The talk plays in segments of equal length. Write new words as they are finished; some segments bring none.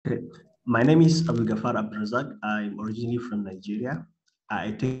My name is AbdulGaffar Adurrazaq. I'm originally from Nigeria. I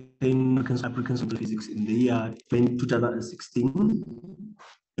attained African Social Physics in the year 2016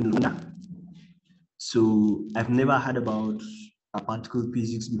 in London. So I've never heard about particle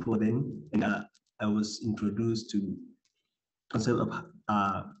physics before then, and I was introduced to concept of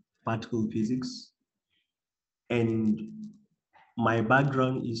particle physics. And my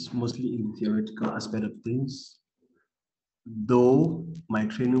background is mostly in the theoretical aspect of things, though my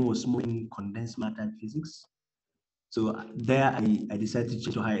training was more in condensed matter physics. So there I decided to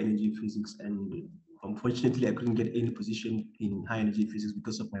change to high energy physics, and unfortunately I couldn't get any position in high energy physics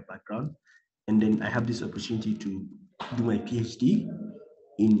because of my background. And then I have this opportunity to do my PhD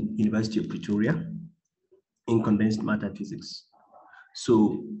in University of Pretoria in condensed matter physics.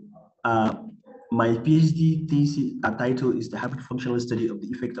 So my PhD thesis title is the hybrid functional study of the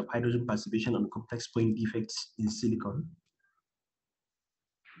effect of hydrogen passivation on complex point defects in silicon.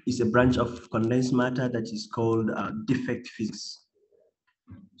 It's a branch of condensed matter that is called defect physics.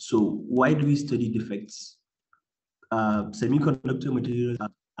 So why do we study defects? Semiconductor materials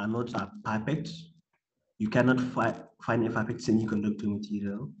are not perfect. You cannot find a perfect semiconductor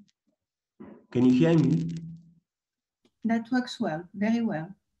material. Can you hear me? That works well, very well.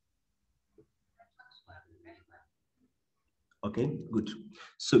 Okay, good.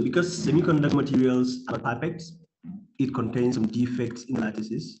 So because semiconductor materials are perfect, it contains some defects in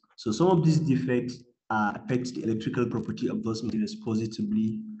lattices. So some of these defects affect the electrical property of those materials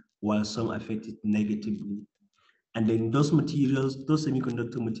positively, while some affect it negatively. And then those materials, those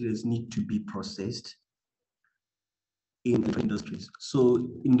semiconductor materials need to be processed in industries.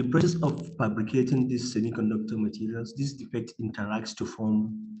 So in the process of fabricating these semiconductor materials, this defect interacts to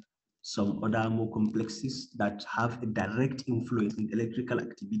form some other more complexes that have a direct influence in electrical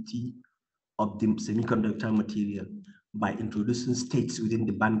activity of the semiconductor material by introducing states within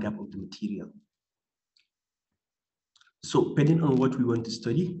the band gap of the material. So depending on what we want to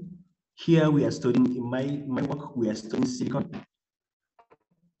study, here we are studying, in my work, we are studying silicon.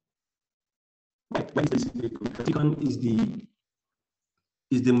 Silicon is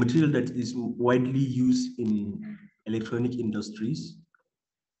the material that is widely used in electronic industries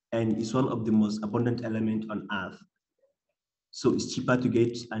and is one of the most abundant elements on Earth. So it's cheaper to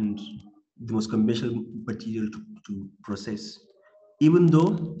get and the most conventional material to process. Even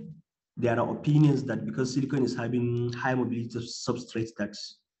though there are opinions that because silicon is having high mobility substrates that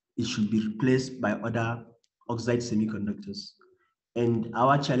it should be replaced by other oxide semiconductors. And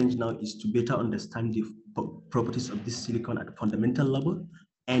our challenge now is to better understand the properties of this silicon at a fundamental level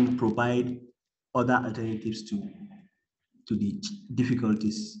and provide other alternatives to the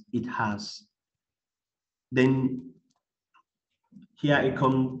difficulties it has. Then here I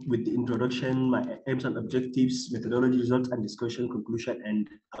come with the introduction, my aims and objectives, methodology, results and discussion, conclusion, and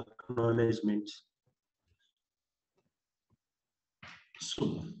acknowledgement.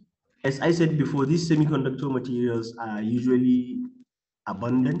 So, as I said before, these semiconductor materials are usually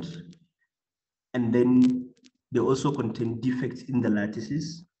abundant, and then they also contain defects in the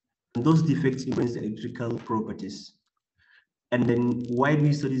lattices, and those defects influence the electrical properties. And then why do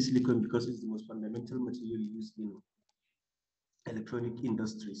we study silicon? Because it's the most fundamental material used in electronic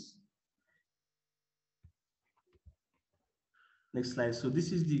industries. Next slide. So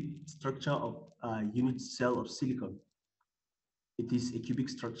this is the structure of a unit cell of silicon. It is a cubic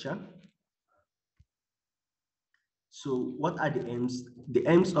structure. So what are the aims? The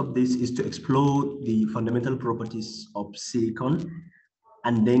aims of this is to explore the fundamental properties of silicon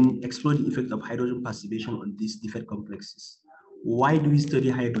and then explore the effect of hydrogen passivation on these defect complexes. Why do we study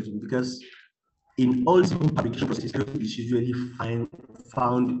hydrogen? Because in all fabrication processes, hydrogen is usually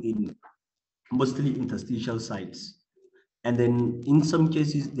found in mostly interstitial sites. And then in some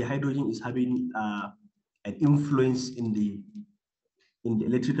cases, the hydrogen is having an influence in the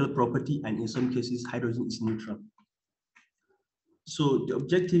electrical property, and in some cases, hydrogen is neutral. So the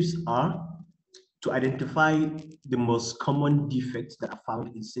objectives are to identify the most common defects that are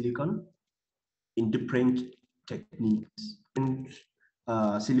found in silicon in different techniques and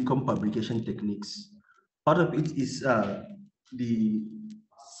silicon fabrication techniques. Part of it is the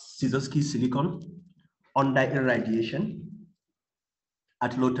Szyszowski silicon under irradiation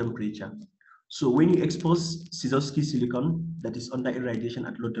at low temperature. So when you expose Szyszowski silicon that is under irradiation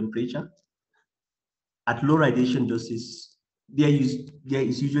at low temperature, at low radiation doses, there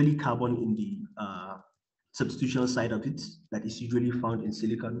is usually carbon in the substitutional side of it that is usually found in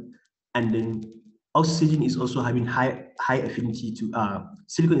silicon, and then oxygen is also having high affinity to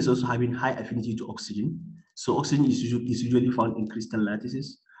silicon is also having high affinity to oxygen. So oxygen is usually found in crystal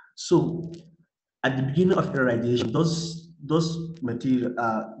lattices. So at the beginning of irradiation, those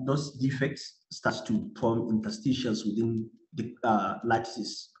those defects start to form interstitials within the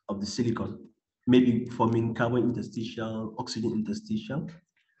lattices of the silicon, maybe forming carbon interstitial, oxygen interstitial,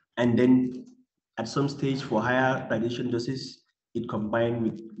 and then at some stage for higher radiation doses, it combined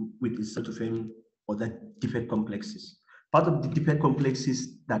with its cytophen or that defect complexes. Part of the defect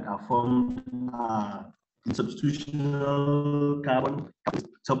complexes that are formed are substitutional carbon,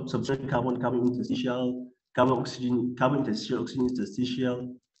 substitutional carbon interstitial, carbon interstitial, oxygen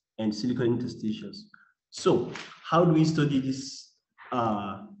interstitial, and silicon interstitials. So how do we study these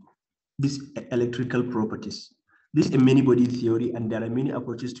electrical properties? This is a many-body theory, and there are many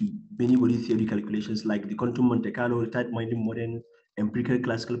approaches to many-body theory calculations like the quantum Monte Carlo, retired binding model, empirical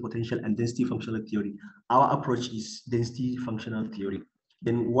classical potential, and density functional theory. Our approach is density functional theory.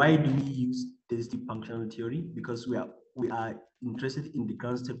 Then why do we use density functional theory? Because we are interested in the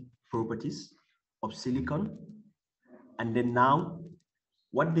ground state properties of silicon. And then now,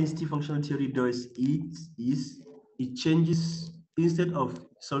 what density functional theory does is it changes, instead of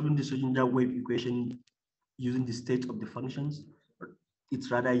solving the Schrodinger wave equation using the state of the functions, it's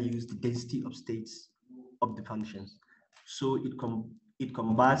rather use the density of states of the functions. So it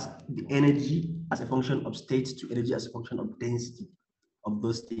converts the energy as a function of states to energy as a function of density of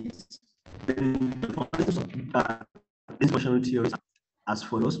those states. Then the functional theory as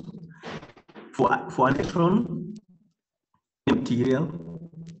follows. For an electron material,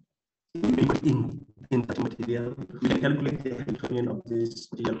 in such material, we can calculate the Hamiltonian of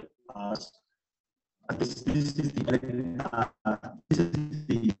this material as this is the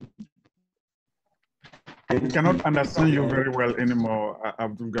I cannot understand you very well anymore,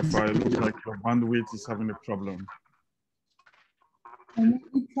 AbdulGaffar. It looks like your bandwidth is having a problem. And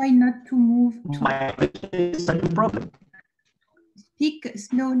you try not to move my problem. Speak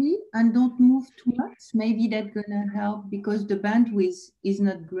slowly and don't move too much. Maybe that's gonna help because the bandwidth is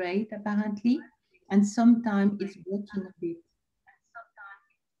not great apparently, and sometimes it's blocking a bit.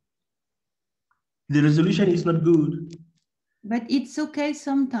 The resolution is not good. But it's okay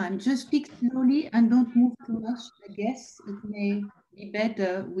sometimes. Just speak slowly and don't move too much. I guess it may be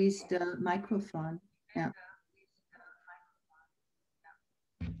better with the microphone. Yeah.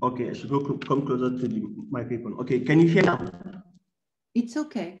 Okay, I should come closer to the microphone. Okay, can you hear now? It's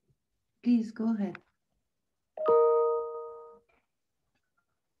okay. Please go ahead.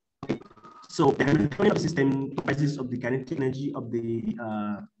 So the Hamiltonian system comprises of the kinetic energy of the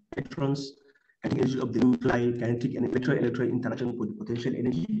electrons, kinetic energy of the nuclei, kinetic and electron-electron interaction for the potential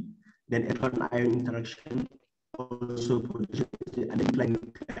energy, then electron-ion interaction, also potential energy, and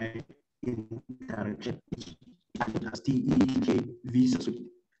nuclei interaction. As T, E, K, V,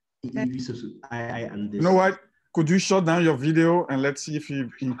 I, and this. You know what? Could you shut down your video and let's see if you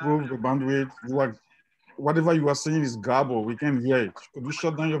improve the bandwidth? Whatever you are saying is garble. We can't hear it. Could you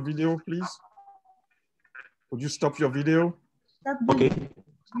shut down your video, please? Could you stop your video? Stop the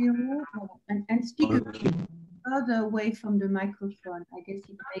video and speak further away from the microphone. I guess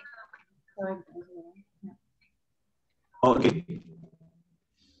it makes sense as well. Yeah. Okay.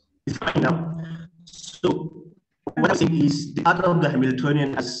 It's fine now. So what I'm saying is the part of the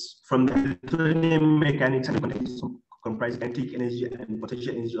Hamiltonian as from the Hamiltonian mechanics and mechanism comprise kinetic energy and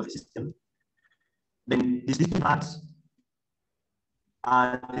potential energy of a system. Then these parts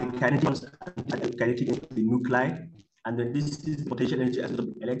are the kinetic energy of the nuclei, and then this is the potential energy as a result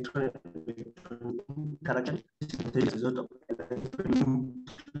of electron interaction. This is the potential result of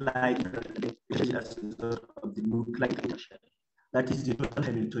nuclei energy as a result of the nuclei interaction. That is the total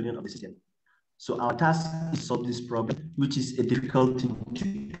Hamiltonian of the system. So our task is to solve this problem, which is a difficult thing to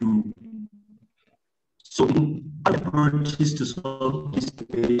do. So one approach is to solve these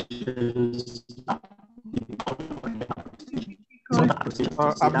equations.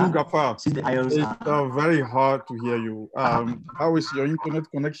 AbdulGaffar, it's very hard to hear you. How is your internet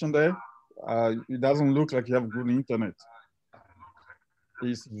connection there? It doesn't look like you have good internet.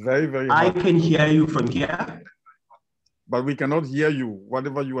 It's very, very hard. I can hear you from here. But we cannot hear you.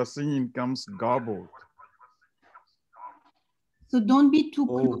 Whatever you are saying comes garbled. So don't be too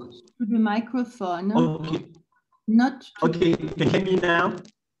close to the microphone. Okay. Not okay. Can you hear me now?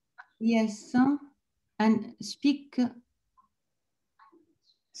 Yes. And speak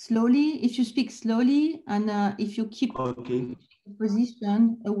slowly. If you speak slowly and if you keep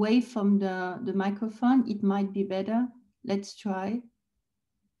position away from the microphone, it might be better. Let's try.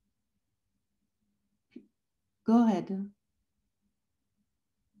 Go ahead.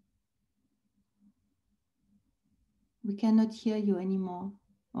 We cannot hear you anymore,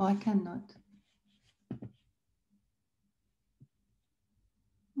 or I cannot.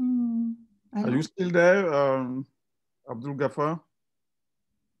 Are you still there? AbdulGaffar?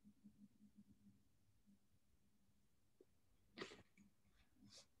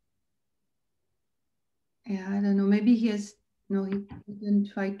 Yeah, I don't know. Maybe he has no. He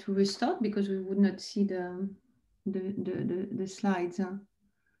didn't try to restart because we would not see the slides. Huh?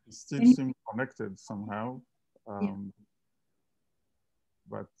 It still seems connected somehow, Yeah.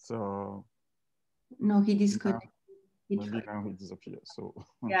 but no, he disconnected. Maybe now he disappeared. So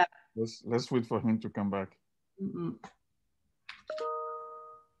yeah, let's wait for him to come back. Mm-mm.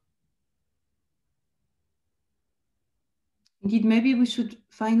 Indeed, maybe we should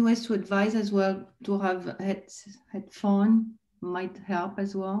find ways to advise as well to have headphone might help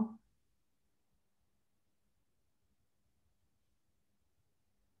as well.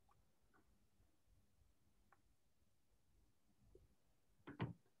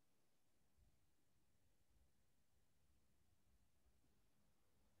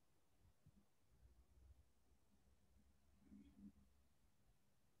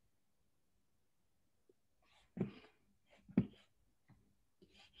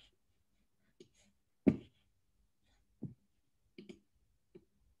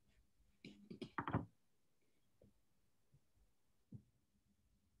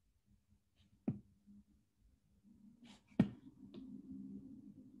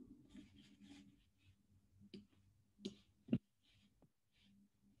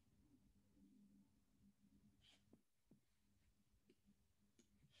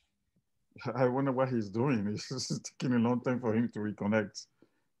 I wonder what he's doing. It's taking a long time for him to reconnect.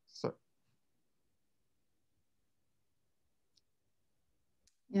 So.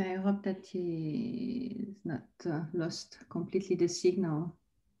 Yeah, I hope that he is not lost completely the signal.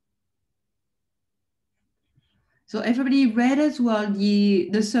 So everybody read as well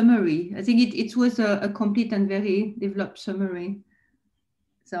the summary. I think it was a complete and very developed summary.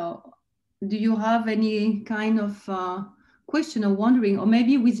 So do you have any kind of question or wondering, or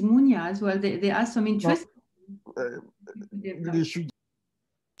maybe with Munya as well, they asked some interesting.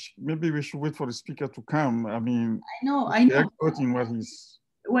 Maybe we should wait for the speaker to come. I mean, I know. Expert in what he's.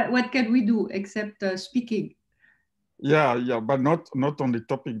 What can we do except speaking? Yeah, but not on the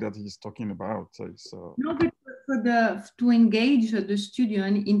topic that he's talking about. No, but to engage the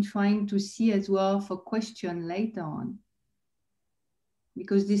student in trying to see as well for question later on,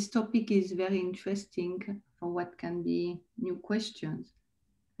 because this topic is very interesting for what can be new questions,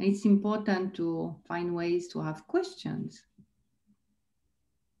 and it's important to find ways to have questions.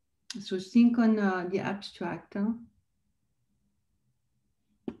 So think on the abstract and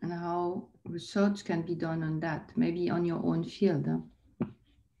how research can be done on that, maybe on your own field.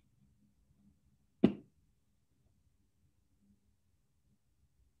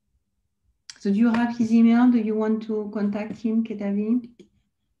 So do you have his email? Do you want to contact him, Ketavi?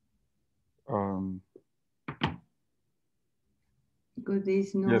 Because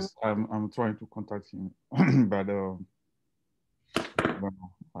there's no. Yes, I'm trying to contact him, but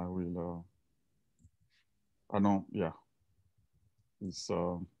I will. I know. Yeah, it's.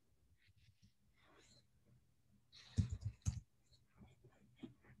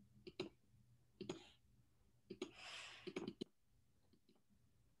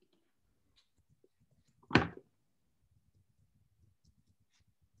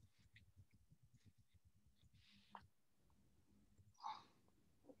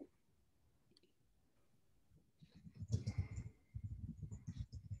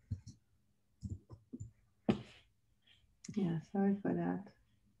 Yeah, sorry for that.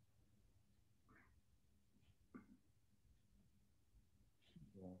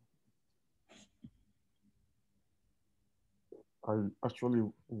 I actually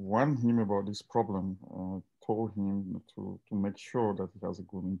warned him about this problem. Told him to make sure that he has a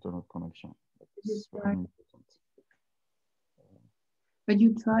good internet connection. It's very important. But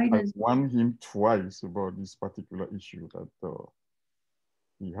you tried. I warned him twice about this particular issue that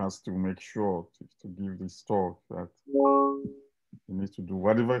he has to make sure to give this talk that he needs to do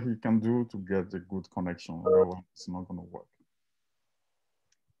whatever he can do to get a good connection. Otherwise, it's not going to work.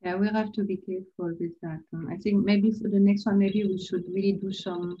 Yeah, we have to be careful with that. I think maybe for the next one, maybe we should really do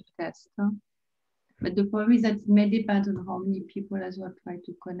some tests. But the problem is that it may depend on how many people as well try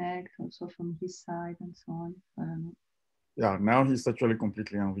to connect, also from his side and so on. I don't know. Yeah, now he's actually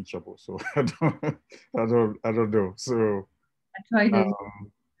completely unreachable. So I don't know. So I tried it.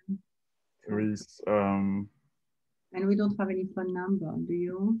 And we don't have any phone number, do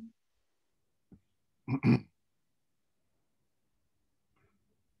you?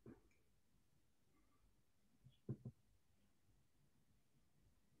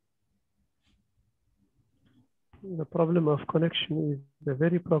 The problem of connection is the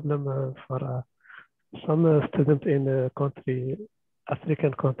very problem for some student in a country,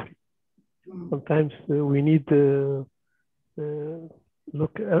 African country. Sometimes we need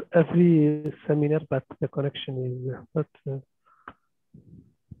look every seminar, but the connection is not.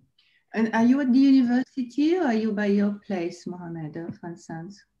 And are you at the university or are you by your place, Mohammed, for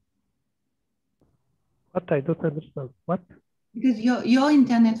instance? What? I don't understand. What? Because your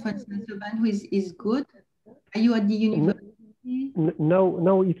internet, for instance, the bandwidth is good. Are you at the university?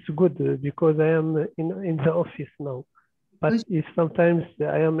 No, it's good because I am in the office now. But if sometimes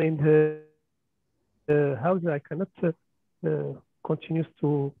I am in the house, I cannot continue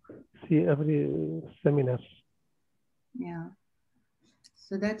to see every seminar. Yeah.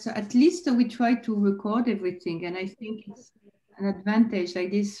 So that's at least we try to record everything, and I think it's an advantage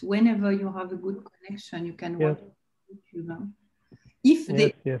like this. Whenever you have a good connection, you can watch YouTube. If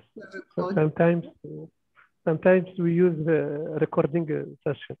they record. Sometimes we use the recording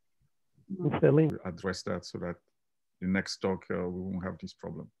session. We address that so that the next talk we won't have this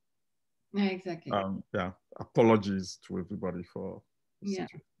problem. Yeah, exactly. Yeah, apologies to everybody for the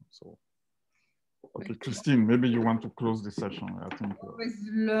situation. So. Okay, Christine, maybe you want to close the session. I think always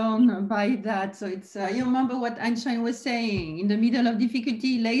learn by that. So it's you remember what Einstein was saying: in the middle of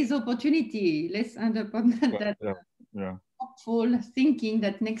difficulty lays opportunity. Let's end up on that hopeful thinking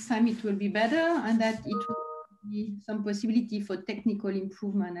that next time it will be better, and that it will be some possibility for technical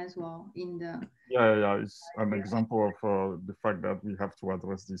improvement as well. In the it's an example of the fact that we have to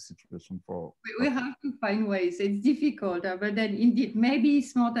address this situation for. We have to find ways. It's difficult, but then indeed maybe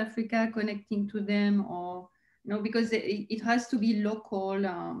Smart Africa connecting to them, or because it has to be local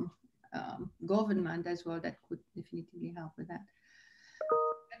government as well that could definitely help with that.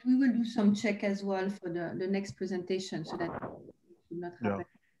 But we will do some check as well for the next presentation so that it should not happen.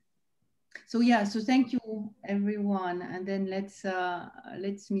 So so thank you everyone, and then let's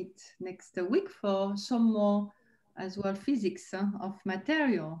meet next week for some more as well physics of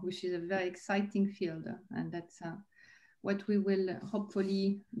material, which is a very exciting field, and that's what we will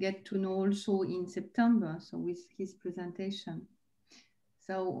hopefully get to know also in September, so with his presentation.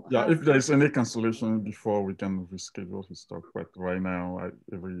 So if there is any cancellation before, we can reschedule his talk, but right now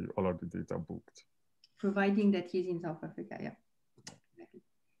all of the data booked. Providing that he's in South Africa,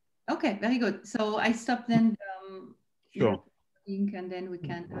 Okay, very good. So I stop then sure. And then we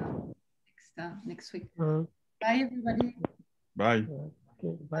can next week. Bye, everybody. Bye.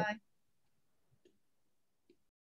 Okay, bye.